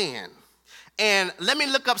 before it's sin? And let me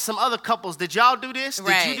look up some other couples. Did y'all do this?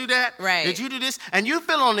 Right. Did you do that? Right. Did you do this? And you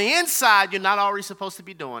feel on the inside you're not already supposed to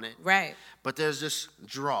be doing it. Right. But there's this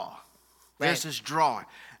draw. There's Right. this drawing.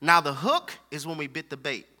 Now the hook is when we bit the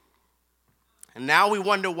bait. And now we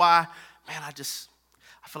wonder why, man, I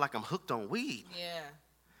feel like I'm hooked on weed. Yeah.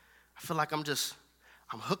 I feel like I'm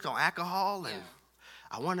hooked on alcohol and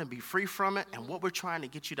I want to be free from it. And what we're trying to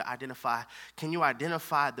get you to identify, can you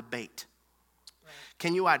identify the bait? Right.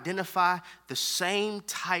 Can you identify the same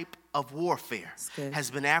type of warfare has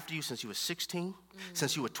been after you since you were 16,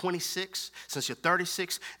 since you were 26, since you're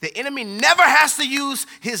 36? The enemy never has to use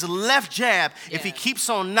his left jab if he keeps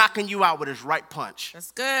on knocking you out with his right punch.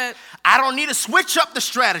 That's good. I don't need to switch up the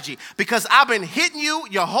strategy because I've been hitting you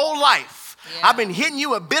your whole life. Yeah. I've been hitting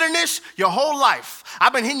you with bitterness your whole life.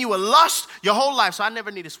 I've been hitting you with lust your whole life. So I never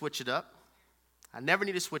need to switch it up. And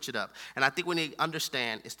I think we need to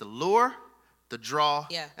understand it's the lure, the draw,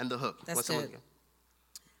 and the hook. That's good.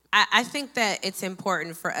 I think that it's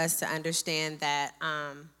important for us to understand that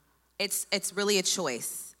it's really a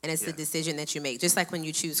choice, and it's the decision that you make. Just like when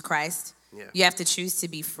you choose Christ, you have to choose to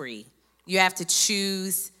be free. You have to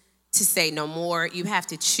choose to say no more. You have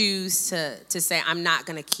to choose to say, I'm not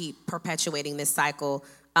going to keep perpetuating this cycle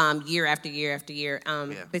year after year after year,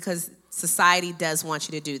 because society does want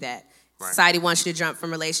you to do that. Right. Society wants you to jump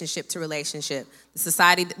from relationship to relationship.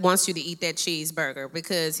 Society wants you to eat that cheeseburger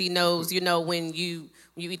because he knows, when you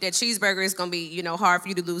eat that cheeseburger, it's gonna be, hard for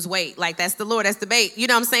you to lose weight. Like that's the Lord, that's the bait. You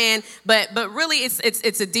know what I'm saying? But really,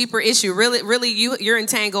 it's a deeper issue. Really, you're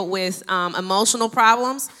entangled with emotional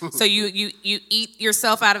problems. So you eat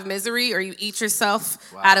yourself out of misery, or you eat yourself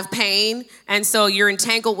out of pain, and so you're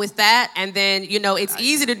entangled with that. And then it's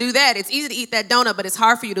easy to do that. It's easy to eat that donut, but it's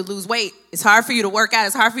hard for you to lose weight. It's hard for you to work out.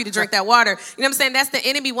 It's hard for you to drink that water. You know what I'm saying? That's the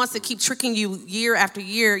enemy wants to keep tricking you year after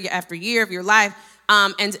year after year of your life,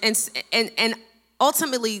 and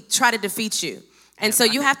ultimately try to defeat you. And so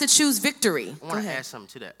you have to choose victory. I want to add something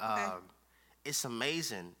to that. Okay. It's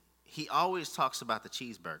amazing. He always talks about the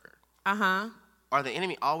cheeseburger. Or the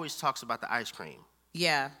enemy always talks about the ice cream.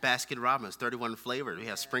 Yeah. Baskin Robbins, 31 flavors. We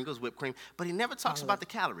have sprinkles, whipped cream. But he never talks about the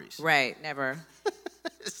calories. Right, never.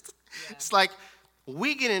 It's like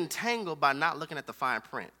we get entangled by not looking at the fine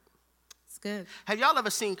print. It's good. Have y'all ever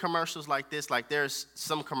seen commercials like this? Like there's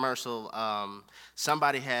some commercial,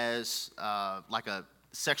 somebody has like a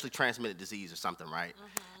sexually transmitted disease or something, right?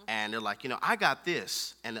 And they're like, I got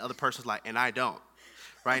this. And the other person's like, and I don't.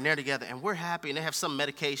 Right? And they're together and we're happy and they have some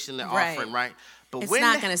medication they're offering, right? But it's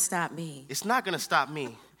not going to stop me. It's not going to stop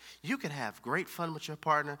me. You can have great fun with your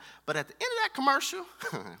partner, but at the end of that commercial,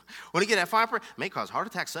 when you get that fine print, may cause heart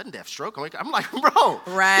attack, sudden death, stroke. I'm like, bro.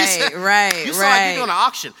 Right. You sound like you're doing an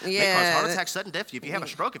auction. May cause heart attack, sudden death. If you have a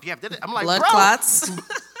stroke, if you have, I'm like, blood bro. clots.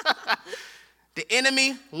 The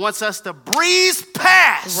enemy wants us to breeze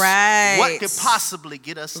past what could possibly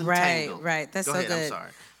get us entangled. Right. That's Go so ahead, good. I'm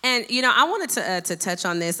sorry. And I wanted to touch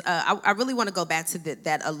on this. I really want to go back to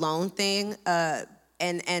that alone thing.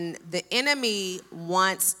 And the enemy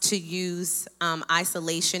wants to use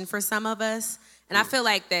isolation for some of us. And I feel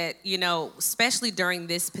like that, especially during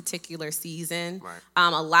this particular season,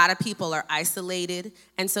 a lot of people are isolated.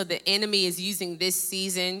 And so the enemy is using this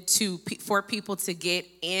season for people to get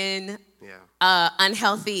in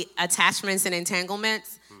unhealthy attachments and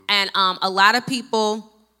entanglements. And a lot of people,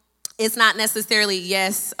 it's not necessarily,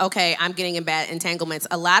 I'm getting in bad entanglements.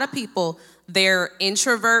 A lot of people, they're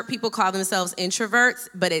introvert. People call themselves introverts,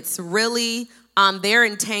 but it's really they're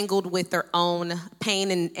entangled with their own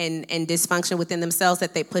pain and dysfunction within themselves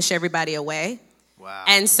that they push everybody away. Wow.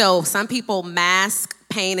 And so some people mask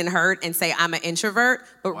pain and hurt and say, I'm an introvert,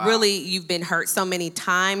 but really you've been hurt so many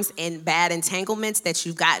times in bad entanglements that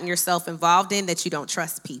you've gotten yourself involved in that you don't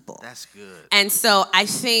trust people. That's good. And so I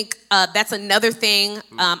think that's another thing.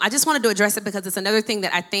 I just wanted to address it because it's another thing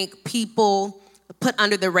that I think people put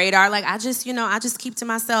under the radar. Like, I just keep to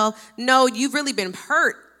myself. No, you've really been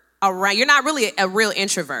hurt. All right. You're not really a real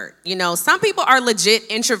introvert. Some people are legit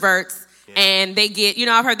introverts and they get,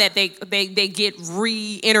 I've heard that they get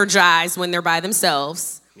re-energized when they're by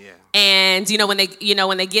themselves. Yeah. And, when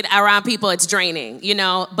they get around people, it's draining,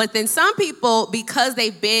 But then some people, because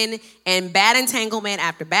they've been in bad entanglement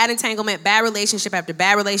after bad entanglement, bad relationship after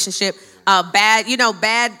bad relationship,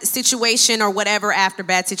 bad situation or whatever after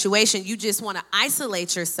bad situation, you just want to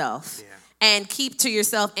isolate yourself and keep to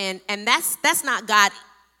yourself. And that's not God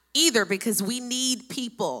either, because we need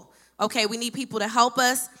people. Okay, we need people to help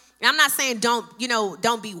us. I'm not saying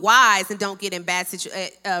don't be wise and don't get in bad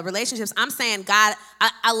relationships. I'm saying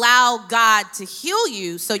allow God to heal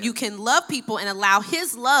you so you can love people and allow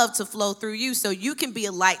his love to flow through you so you can be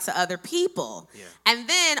a light to other people. Yeah. And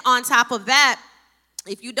then on top of that,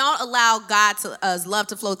 if you don't allow God's love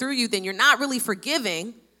to flow through you, then you're not really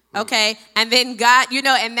forgiving, okay? And then God,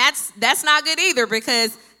 and that's not good either,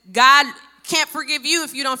 because God can't forgive you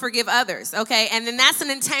if you don't forgive others, okay? And then that's an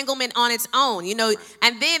entanglement on its own,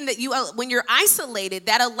 And then when you're isolated,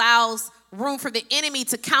 that allows room for the enemy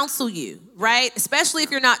to counsel you, right? Especially if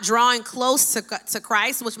you're not drawing close to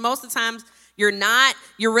Christ, which most of the times you're not.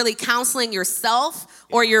 You're really counseling yourself,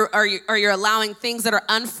 or you're allowing things that are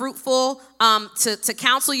unfruitful to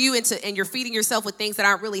counsel you, and you're feeding yourself with things that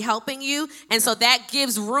aren't really helping you. And so that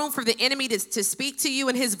gives room for the enemy to speak to you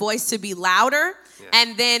and his voice to be louder. Yeah.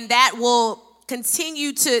 And then that will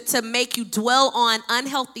continue to make you dwell on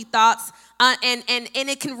unhealthy thoughts. And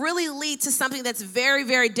it can really lead to something that's very,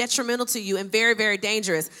 very detrimental to you and very, very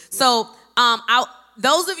dangerous. So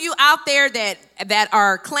those of you out there that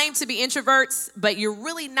are claimed to be introverts, but you're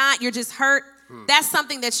really not, you're just hurt, that's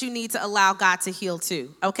something that you need to allow God to heal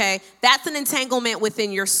too, okay? That's an entanglement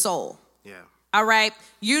within your soul. Yeah. All right?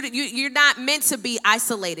 You're not meant to be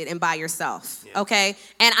isolated and by yourself, okay?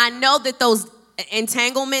 And I know that those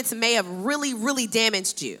entanglements may have really, really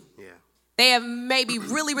damaged you. Yeah. They have maybe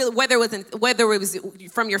really, really, whether it was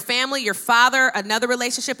from your family, your father, another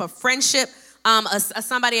relationship, a friendship,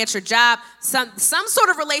 somebody at your job, some sort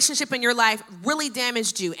of relationship in your life really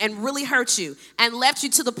damaged you and really hurt you and left you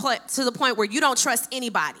to the point where you don't trust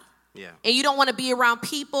anybody. Yeah. And you don't want to be around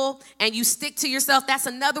people and you stick to yourself. That's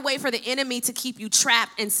another way for the enemy to keep you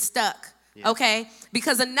trapped and stuck. Yeah. Okay?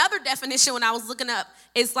 Because another definition when I was looking up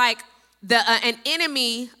is like an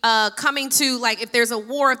enemy coming to, like, if there's a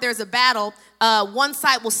war, if there's a battle, one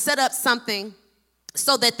side will set up something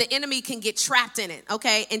so that the enemy can get trapped in it,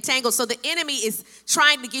 okay? Entangled. So the enemy is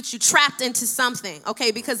trying to get you trapped into something,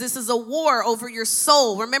 okay? Because this is a war over your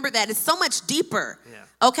soul. Remember that. It's so much deeper,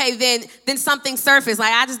 okay, than something surface.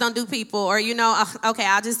 Like, I just don't do people, or, okay,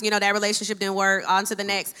 I'll just, that relationship didn't work, on to the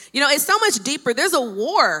next. It's so much deeper. There's a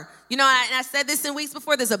war, and I said this in weeks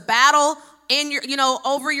before. There's a battle in your,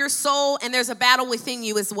 over your soul, and there's a battle within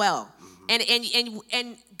you as well.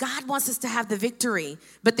 And God wants us to have the victory,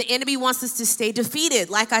 but the enemy wants us to stay defeated,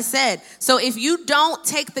 like I said. So if you don't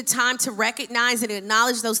take the time to recognize and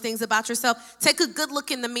acknowledge those things about yourself, take a good look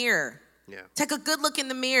in the mirror. Yeah. Take a good look in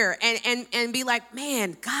the mirror and be like,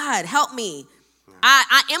 man, God, help me. Yeah.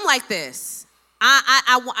 I am like this.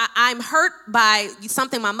 I'm hurt by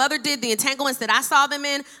something my mother did, the entanglements that I saw them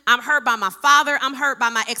in. I'm hurt by my father. I'm hurt by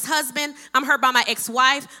my ex-husband. I'm hurt by my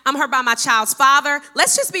ex-wife. I'm hurt by my child's father.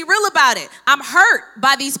 Let's just be real about it. I'm hurt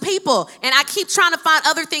by these people, and I keep trying to find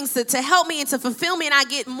other things to help me and to fulfill me, and I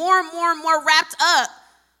get more and more and more wrapped up,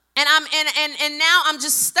 and now I'm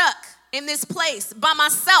just stuck in this place by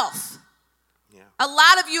myself. Yeah. A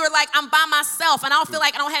lot of you are like, I'm by myself, and I don't feel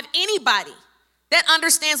like I don't have anybody that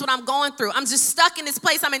understands what I'm going through. I'm just stuck in this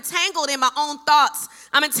place. I'm entangled in my own thoughts.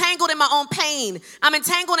 I'm entangled in my own pain. I'm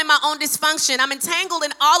entangled in my own dysfunction. I'm entangled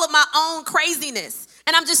in all of my own craziness.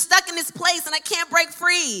 And I'm just stuck in this place and I can't break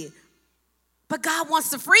free. But God wants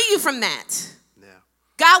to free you from that. Yeah.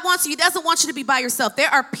 God wants you. He doesn't want you to be by yourself. There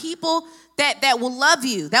are people that will love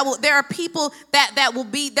you. There are people that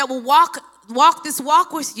will walk this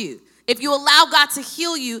walk with you. If you allow God to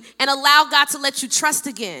heal you and allow God to let you trust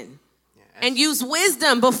again. And use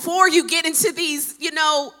wisdom before you get into these,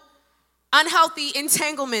 unhealthy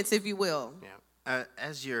entanglements, if you will. Yeah.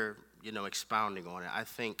 As you're, expounding on it, I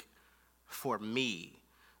think for me,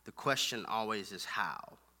 the question always is how.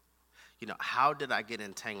 How did I get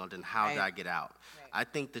entangled and how did I get out? Right. I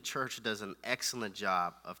think the church does an excellent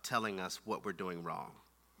job of telling us what we're doing wrong.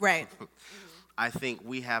 Right. I think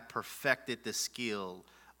we have perfected the skill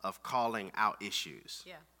of calling out issues.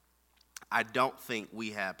 Yeah. I don't think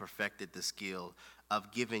we have perfected the skill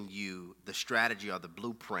of giving you the strategy or the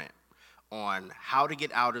blueprint on how to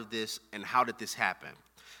get out of this and how did this happen.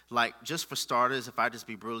 Like, just for starters, if I just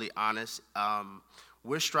be brutally honest,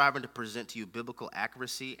 we're striving to present to you biblical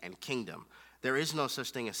accuracy and kingdom. There is no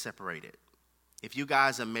such thing as separated. If you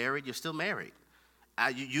guys are married, you're still married.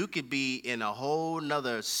 You could be in a whole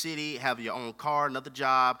nother city, have your own car, another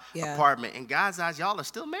job, apartment. In God's eyes, y'all are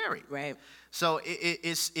still married. Right. So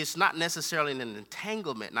it's not necessarily an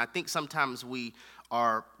entanglement. And I think sometimes we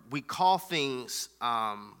call things,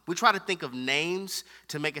 we try to think of names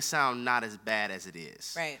to make it sound not as bad as it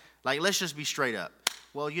is. Right. Like, let's just be straight up.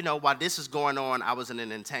 Well, while this is going on, I was in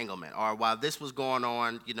an entanglement. Or while this was going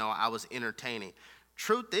on, I was entertaining.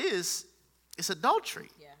 Truth is, it's adultery.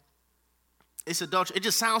 Yeah. It's adultery. It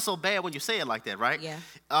just sounds so bad when you say it like that, right? Yeah.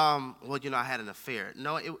 Well, I had an affair.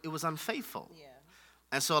 No, it was unfaithful. Yeah.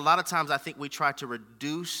 And so a lot of times I think we try to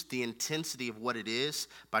reduce the intensity of what it is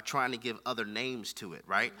by trying to give other names to it,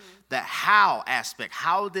 right? Mm-hmm. That how aspect,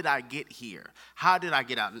 how did I get here? How did I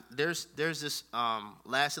get out? There's this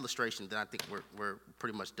last illustration that I think we're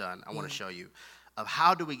pretty much done. I want to show you of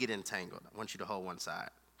how do we get entangled. I want you to hold one side.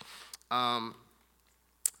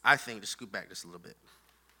 I think, to scoot back just a little bit,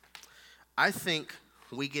 I think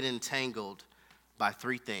we get entangled by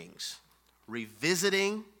three things: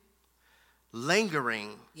 revisiting, lingering,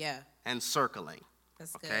 and circling.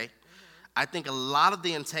 That's okay? Good. I think a lot of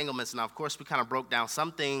the entanglements, now of course we kind of broke down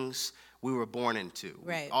some things we were born into.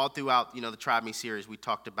 Right. All throughout, the Tribe Me series, we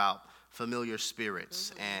talked about familiar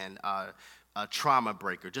spirits and a trauma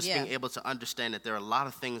breaker, just being able to understand that there are a lot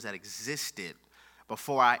of things that existed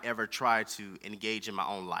before I ever tried to engage in my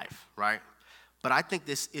own life, right? But I think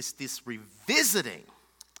this revisiting,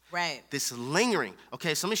 right? This lingering.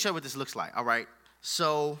 Okay, so let me show you what this looks like, all right?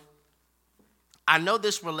 So I know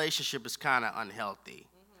this relationship is kind of unhealthy,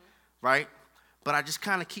 right? But I just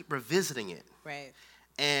kind of keep revisiting it. Right.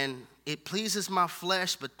 And it pleases my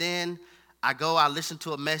flesh, but then I listen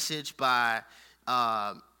to a message by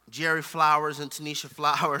Jerry Flowers and Tanisha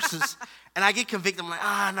Flowers, and I get convicted. I'm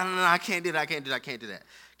like, no, I can't do that. I can't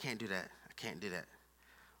do that.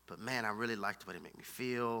 But man, I really liked the way it made me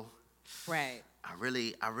feel. Right. I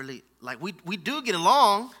really like. We do get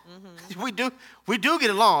along. Mm-hmm. We do get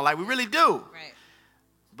along. Like we really do. Right.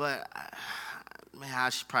 But man, I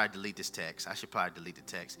should probably delete this text. I should probably delete the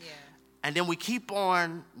text. Yeah. And then we keep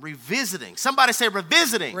on revisiting. Somebody say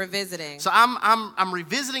revisiting. Revisiting. So I'm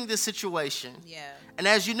revisiting this situation. Yeah. And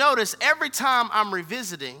as you notice, every time I'm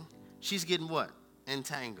revisiting, she's getting what?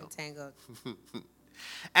 Entangled.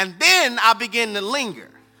 And then I begin to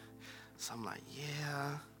linger. So I'm like,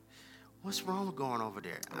 yeah, what's wrong with going over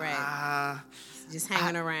there? Right. Just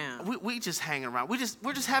hanging around. We just hanging around.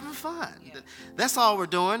 We're just having fun. Yeah. That's all we're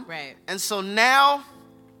doing. Right. And so now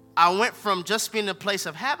I went from just being a place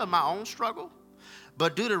of having my own struggle,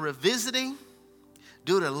 but due to revisiting,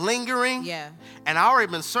 due to lingering, and I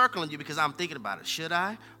already been circling you because I'm thinking about it. Should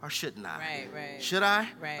I or shouldn't I? Right. Should I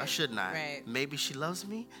or shouldn't I? Right. Maybe she loves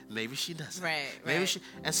me. Maybe she doesn't. Right. Maybe she.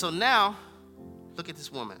 And so now, look at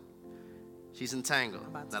this woman. She's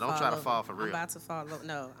entangled. Now don't try to fall for real. I'm about to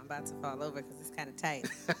fall over because it's kind of tight.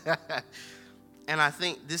 And I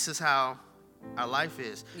think this is how our life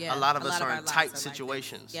is. Yeah, a lot of us are in tight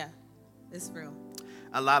situations. Yeah, it's real.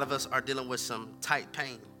 A lot of us are dealing with some tight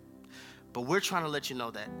pain. But we're trying to let you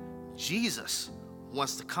know that Jesus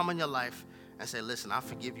wants to come in your life and say, listen, I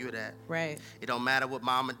forgive you of that. Right. It don't matter what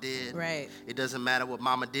mama did. Right. It doesn't matter what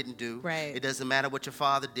mama didn't do. Right. It doesn't matter what your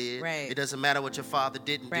father did. Right. It doesn't matter what your father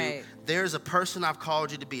didn't do. There's a person I've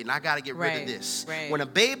called you to be, and I got to get rid of this. Right. When a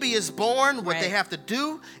baby is born, what they have to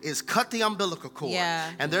do is cut the umbilical cord.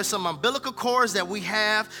 Yeah. And there's some umbilical cords that we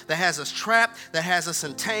have that has us trapped, that has us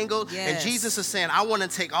entangled. Yes. And Jesus is saying, I want to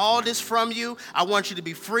take all this from you. I want you to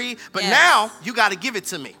be free. But now you got to give it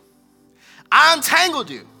to me. I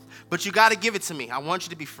untangled you. But you got to give it to me. I want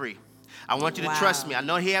you to be free. I want you to trust me. I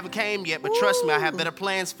know he haven't came yet, but trust me, I have better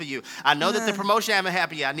plans for you. I know that the promotion haven't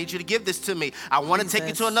happened yet. I need you to give this to me. I want to take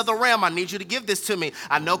you to another realm. I need you to give this to me.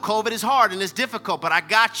 I know COVID is hard and it's difficult, but I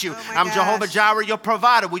got you. I'm Jehovah Jireh, your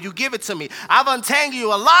provider. Will you give it to me? I've untangled you.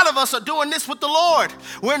 A lot of us are doing this with the Lord.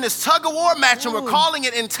 We're in this tug of war match and we're calling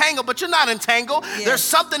it entangled, but you're not entangled. Yes. There's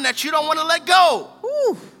something that you don't want to let go.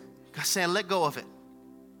 God's saying, let go of it.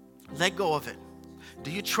 Let go of it. Do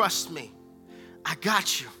you trust me? I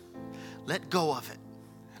got you. Let go of it.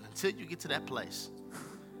 And until you get to that place,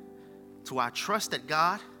 to where I trust that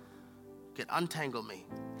God can untangle me,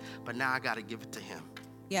 but now I got to give it to him.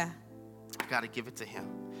 Yeah. I got to give it to him.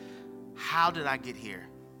 How did I get here?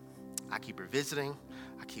 I keep revisiting,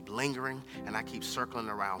 I keep lingering, and I keep circling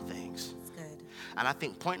around things. That's good. And I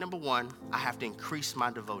think point number one, I have to increase my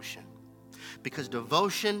devotion, because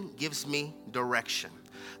devotion gives me direction.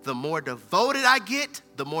 The more devoted I get,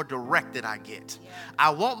 the more directed I get. Yeah. I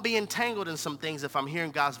won't be entangled in some things if I'm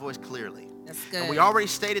hearing God's voice clearly. That's good. And we already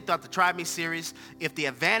stated throughout the Tribe Me series, if the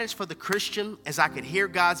advantage for the Christian is I could hear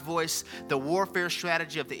God's voice, the warfare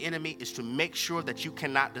strategy of the enemy is to make sure that you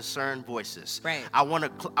cannot discern voices. Right. I want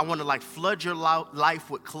to like flood your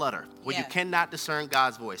life with clutter where you cannot discern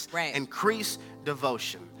God's voice. Right. Increase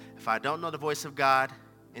devotion. If I don't know the voice of God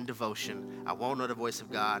in devotion, I won't know the voice of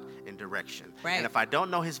God in direction. Right. And if I don't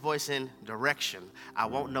know his voice in direction, I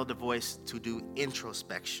won't know the voice to do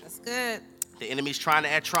introspection. That's good. The enemy's trying to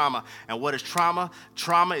add trauma. And what is trauma?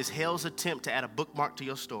 Trauma is hell's attempt to add a bookmark to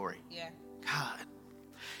your story. Yeah. God.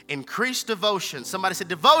 Increase devotion. Somebody said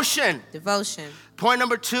devotion. Devotion. Point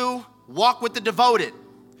number 2, walk with the devoted.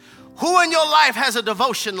 Who in your life has a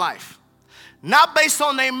devotion life? Not based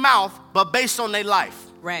on their mouth, but based on their life.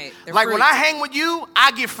 Right. Like when I hang with you,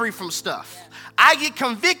 I get free from stuff. I get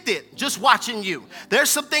convicted just watching you. There's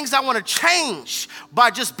some things I want to change by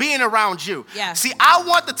just being around you. Yeah. See, I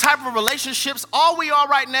want the type of relationships all we are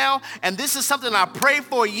right now, and this is something I prayed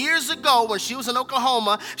for years ago when she was in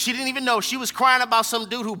Oklahoma. She didn't even know. She was crying about some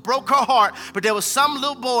dude who broke her heart, but there was some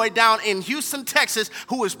little boy down in Houston, Texas,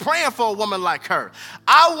 who was praying for a woman like her.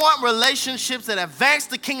 I want relationships that advance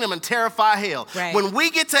the kingdom and terrify hell. Right. When we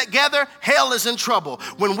get together, hell is in trouble.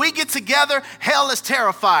 When we get together, hell is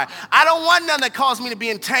terrified. I don't want none that cause me to be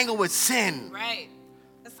entangled with sin. Right.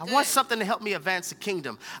 I want something to help me advance the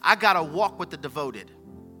kingdom. I got to walk with the devoted.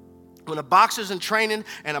 When a boxer's in training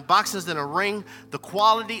and a boxer's in a ring, the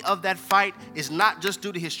quality of that fight is not just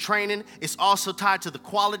due to his training, it's also tied to the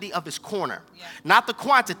quality of his corner. Yeah. Not the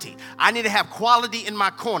quantity. I need to have quality in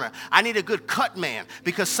my corner. I need a good cut man,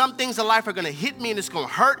 because some things in life are going to hit me and it's going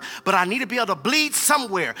to hurt, but I need to be able to bleed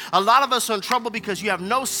somewhere. A lot of us are in trouble because you have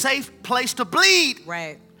no safe place to bleed.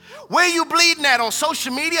 Right. Where you bleeding at? On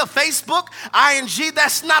social media, Facebook, ING?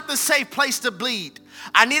 That's not the safe place to bleed.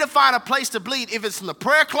 I need to find a place to bleed. If it's in the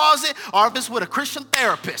prayer closet or if it's with a Christian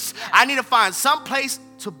therapist, I need to find some place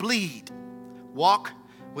to bleed. Walk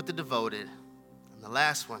with the devoted. And the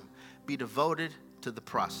last one, be devoted to the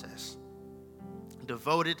process.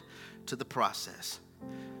 Devoted to the process.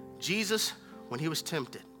 Jesus, when he was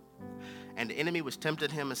tempted, and the enemy was tempting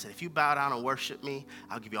him and said, if you bow down and worship me,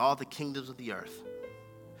 I'll give you all the kingdoms of the earth.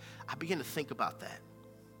 I began to think about that.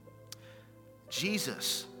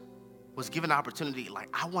 Jesus was given an opportunity, like,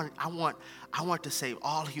 I want to save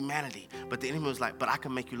all humanity. But the enemy was like, but I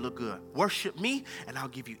can make you look good. Worship me and I'll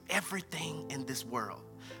give you everything in this world.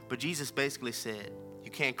 But Jesus basically said,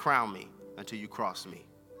 you can't crown me until you cross me.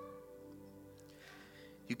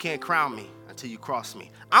 You can't crown me until you cross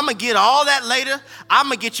me. I'm going to get all that later. I'm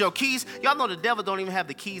going to get your keys. Y'all know the devil don't even have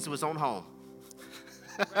the keys to his own home.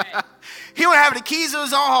 Right. He don't have the keys to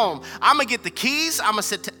his own home. I'm going to get the keys. I'm going to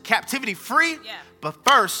set captivity free. Yeah. But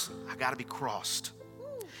first, I got to be crossed. Woo.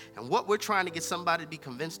 And what we're trying to get somebody to be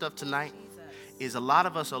convinced of tonight is a lot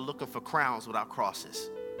of us are looking for crowns without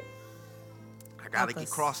crosses. I got to get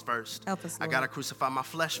crossed first. I got to crucify my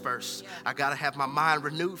flesh first. Yeah. I got to have my mind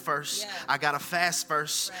renewed first. Yeah. I got to fast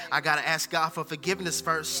first. Right. I got to ask God for forgiveness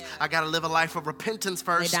first. Yeah. I got to live a life of repentance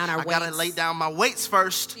first. I got to lay down my weights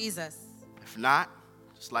first. Jesus. If not,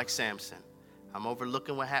 just like Samson, I'm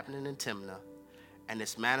overlooking what happened in Timnah, and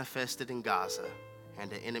it's manifested in Gaza,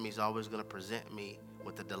 and the enemy's always going to present me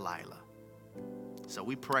with a Delilah. So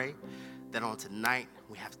we pray that on tonight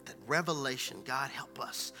we have that revelation. God, help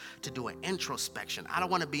us to do an introspection. I don't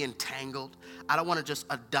want to be entangled. I don't want to just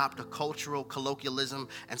adopt a cultural colloquialism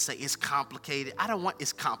and say it's complicated. I don't want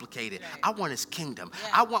it's complicated. Right. I want his kingdom.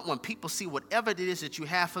 Yeah. I want when people see whatever it is that you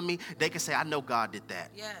have for me, they can say, I know God did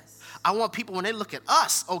that. Yes. I want people, when they look at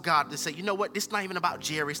us, oh God, to say, you know what? It's not even about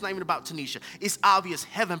Jerry. It's not even about Tanisha. It's obvious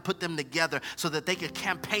heaven put them together so that they could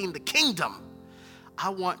campaign the kingdom. I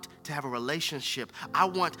want to have a relationship. I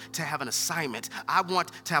want to have an assignment. I want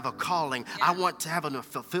to have a calling. Yeah. I want to have a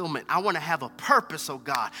fulfillment. I want to have a purpose, oh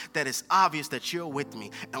God, that is obvious that you're with me.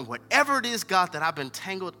 And whatever it is, God, that I've been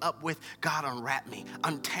tangled up with, God, unwrap me,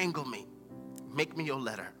 untangle me. Make me your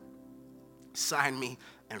letter. Sign me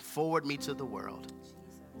and forward me to the world.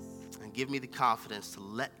 Jesus. And give me the confidence to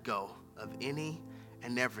let go of any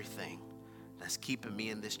and everything that's keeping me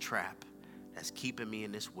in this trap, that's keeping me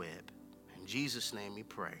in this web. In Jesus' name we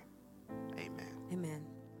pray. Amen. Amen.